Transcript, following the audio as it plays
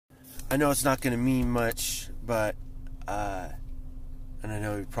I know it's not going to mean much, but, and I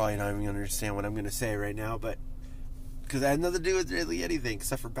know you're probably not even going to understand what I'm going to say right now, but, because it had nothing to do with really anything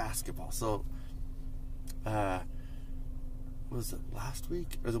except for basketball. So, was it last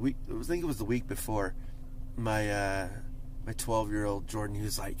week? Or the week, I think it was the week before, my 12-year-old Jordan, he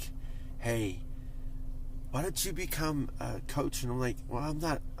was like, hey, why don't you become a coach? And I'm like, well,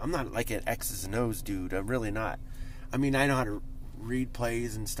 I'm not like an X's and O's dude. I'm really not. I mean, I know how to read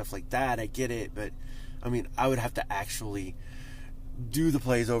plays and stuff like that. I get it, but I mean, I would have to actually do the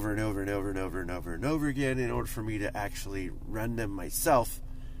plays over and over and over and over and over and over again in order for me to actually run them myself.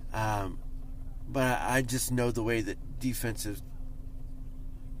 But I just know the way that defense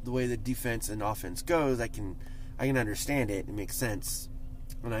and offense goes. I can understand it. It makes sense,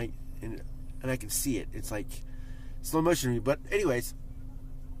 and I can see it. It's like slow motion to me. But anyways,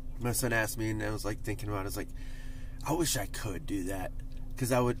 my son asked me, and I was like thinking about it. I was like, I wish I could do that,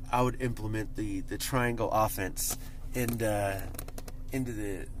 because I would implement the triangle offense into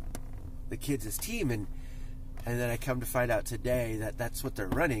the kids' team, and then I come to find out today that that's what they're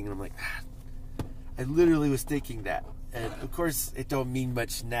running, and I'm like, I literally was thinking that, and of course it don't mean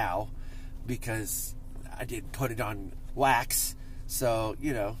much now because I didn't put it on wax, so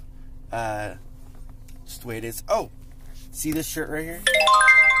you know, just the way it is. Oh, see this shirt right here?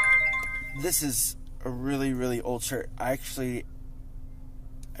 This is a really, really old shirt. I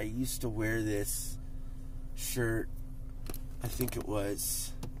used to wear this shirt, I think it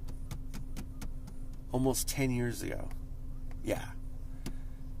was almost 10 years ago. Yeah.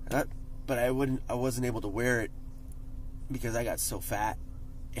 But I wasn't able to wear it because I got so fat,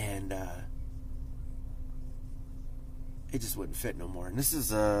 and it just wouldn't fit no more. And this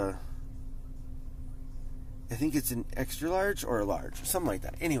is I think it's an extra large or a large or something like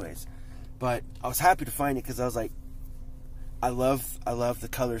that. Anyways, but I was happy to find it because I was like, I love the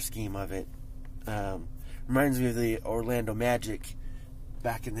color scheme of it. Reminds me of the Orlando Magic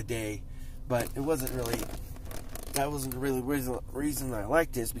back in the day, but it wasn't really. That wasn't really the reason I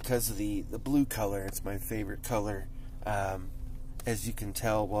liked it, is because of the blue color. It's my favorite color. As you can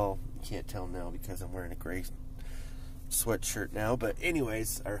tell, well, you can't tell now because I'm wearing a gray sweatshirt now. But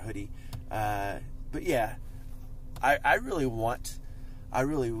anyways, our hoodie. But yeah, I really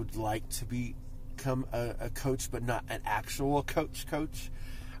would like to become a coach, but not an actual coach.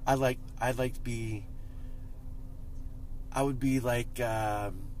 I would be like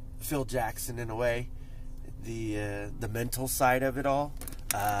Phil Jackson in a way, the mental side of it all,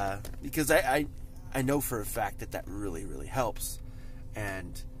 because I know for a fact that really, really helps.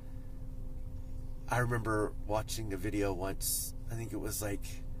 And I remember watching a video once, I think it was like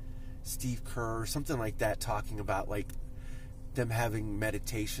Steve Kerr or something like that, talking about like them having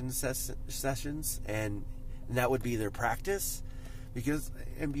meditation sessions, and that would be their practice, because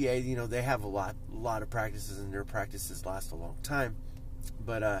NBA, you know, they have a lot of practices, and their practices last a long time.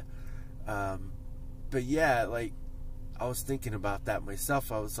 But yeah, like I was thinking about that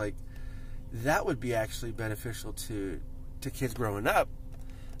myself. I was like, that would be actually beneficial to kids growing up,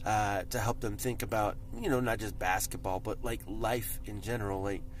 to help them think about, you know, not just basketball, but like life in general.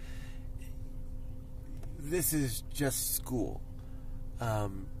 Like, this is just school.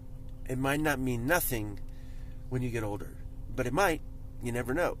 It might not mean nothing when you get older, but it might. You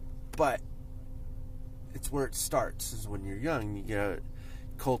never know. But it's where it starts, is when you're young. You gotta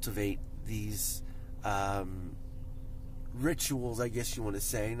cultivate these rituals, I guess you want to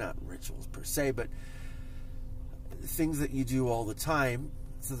say. Not rituals per se, but things that you do all the time,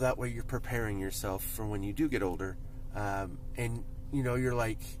 so that way you're preparing yourself for when you do get older. And you know, you're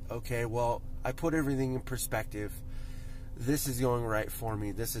like, okay, well, I put everything in perspective. This is going right for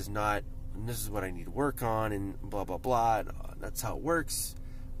me. This is not, and this is what I need to work on, and blah blah blah. And that's how it works.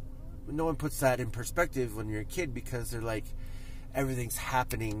 No one puts that in perspective when you're a kid, because they're like, everything's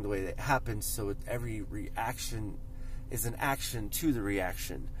happening the way that it happens, so every reaction is an action to the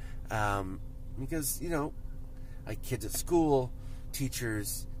reaction. Because, you know, like kids at school,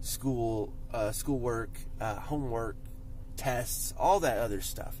 teachers, schoolwork, homework, tests, all that other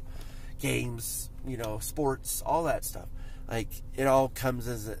stuff, games, you know, sports, all that stuff. Like, it all comes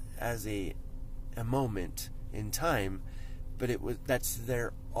as a moment in time, but that's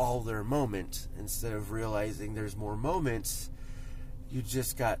all their moment. Instead of realizing there's more moments, you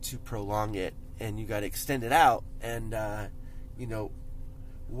just got to prolong it, and you got to extend it out, and you know,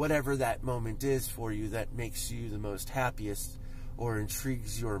 whatever that moment is for you that makes you the most happiest, or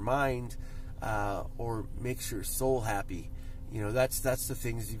intrigues your mind, or makes your soul happy, you know, that's the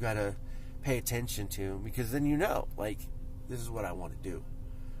things you got to pay attention to, because then you know, like, this is what I want to do.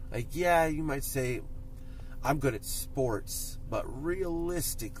 Like, yeah, you might say, I'm good at sports, but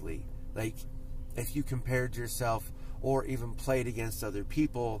realistically, Like, if you compared yourself or even played against other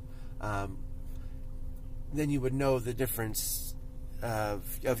people, then you would know the difference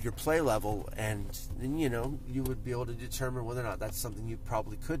of your play level, and then, you know, you would be able to determine whether or not that's something you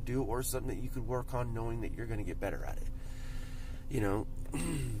probably could do, or something that you could work on, knowing that you're going to get better at it. You know,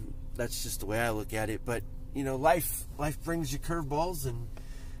 that's just the way I look at it. But, you know, life brings you curveballs,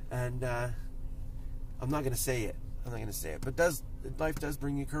 and I'm not going to say it. But life does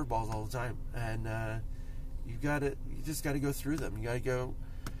bring you curveballs all the time, and you just got to go through them. You got to go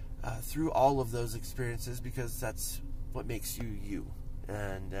through all of those experiences, because that's what makes you you,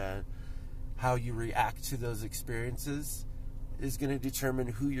 and how you react to those experiences is going to determine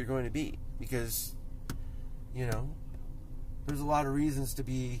who you're going to be. Because, you know, there's a lot of reasons to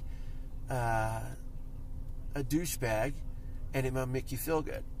be a douchebag, and it might make you feel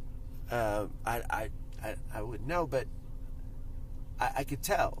good. I wouldn't know, but I could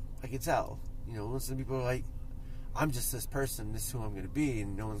tell. You know, some people are like, I'm just this person, this is who I'm going to be,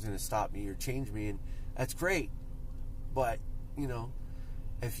 and no one's going to stop me or change me, and that's great. But, you know,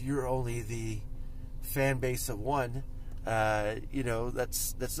 if you're only the fan base of one, you know,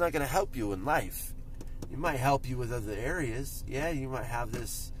 that's not going to help you in life. It might help you with other areas. Yeah, you might have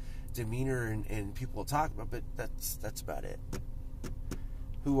this demeanor and people will talk about, but that's about it.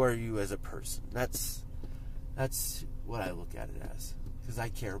 Who are you as a person? That's what I look at it as, because I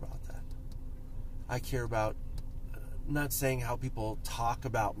care about that. I care about, not saying how people talk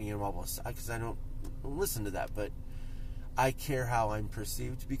about me and all, because I don't listen to that, but I care how I'm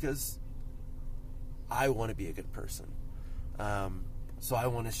perceived, because I want to be a good person. So I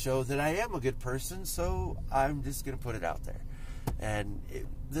want to show that I am a good person, so I'm just going to put it out there. And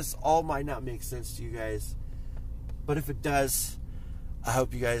this all might not make sense to you guys, but if it does, I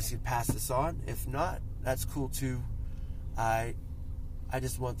hope you guys can pass this on. If not, that's cool too. I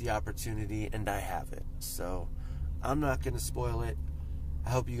just want the opportunity, and I have it. So I'm not going to spoil it. I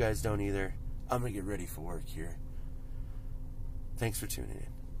hope you guys don't either. I'm going to get ready for work here. Thanks for tuning in.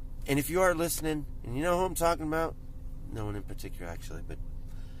 And if you are listening, and you know who I'm talking about, no one in particular actually, but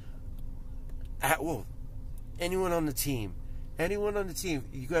anyone on the team,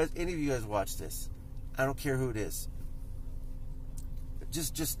 you guys, any of you guys watch this, I don't care who it is.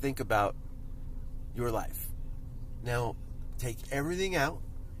 Just think about your life. Now, take everything out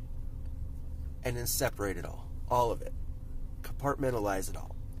and then separate it all of it. Compartmentalize it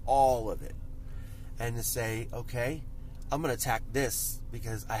all of it. And to say, okay, I'm going to attack this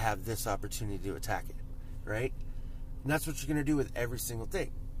because I have this opportunity to attack it, right? And that's what you're going to do with every single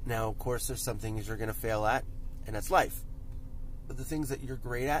thing. Now, of course, there's some things you're going to fail at, and that's life. But the things that you're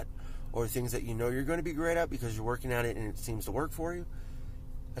great at, or things that you know you're going to be great at because you're working at it and it seems to work for you,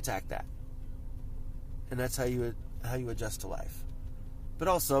 attack that. And that's how you adjust to life. But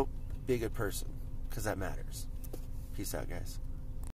also, be a good person, because that matters. Peace out, guys.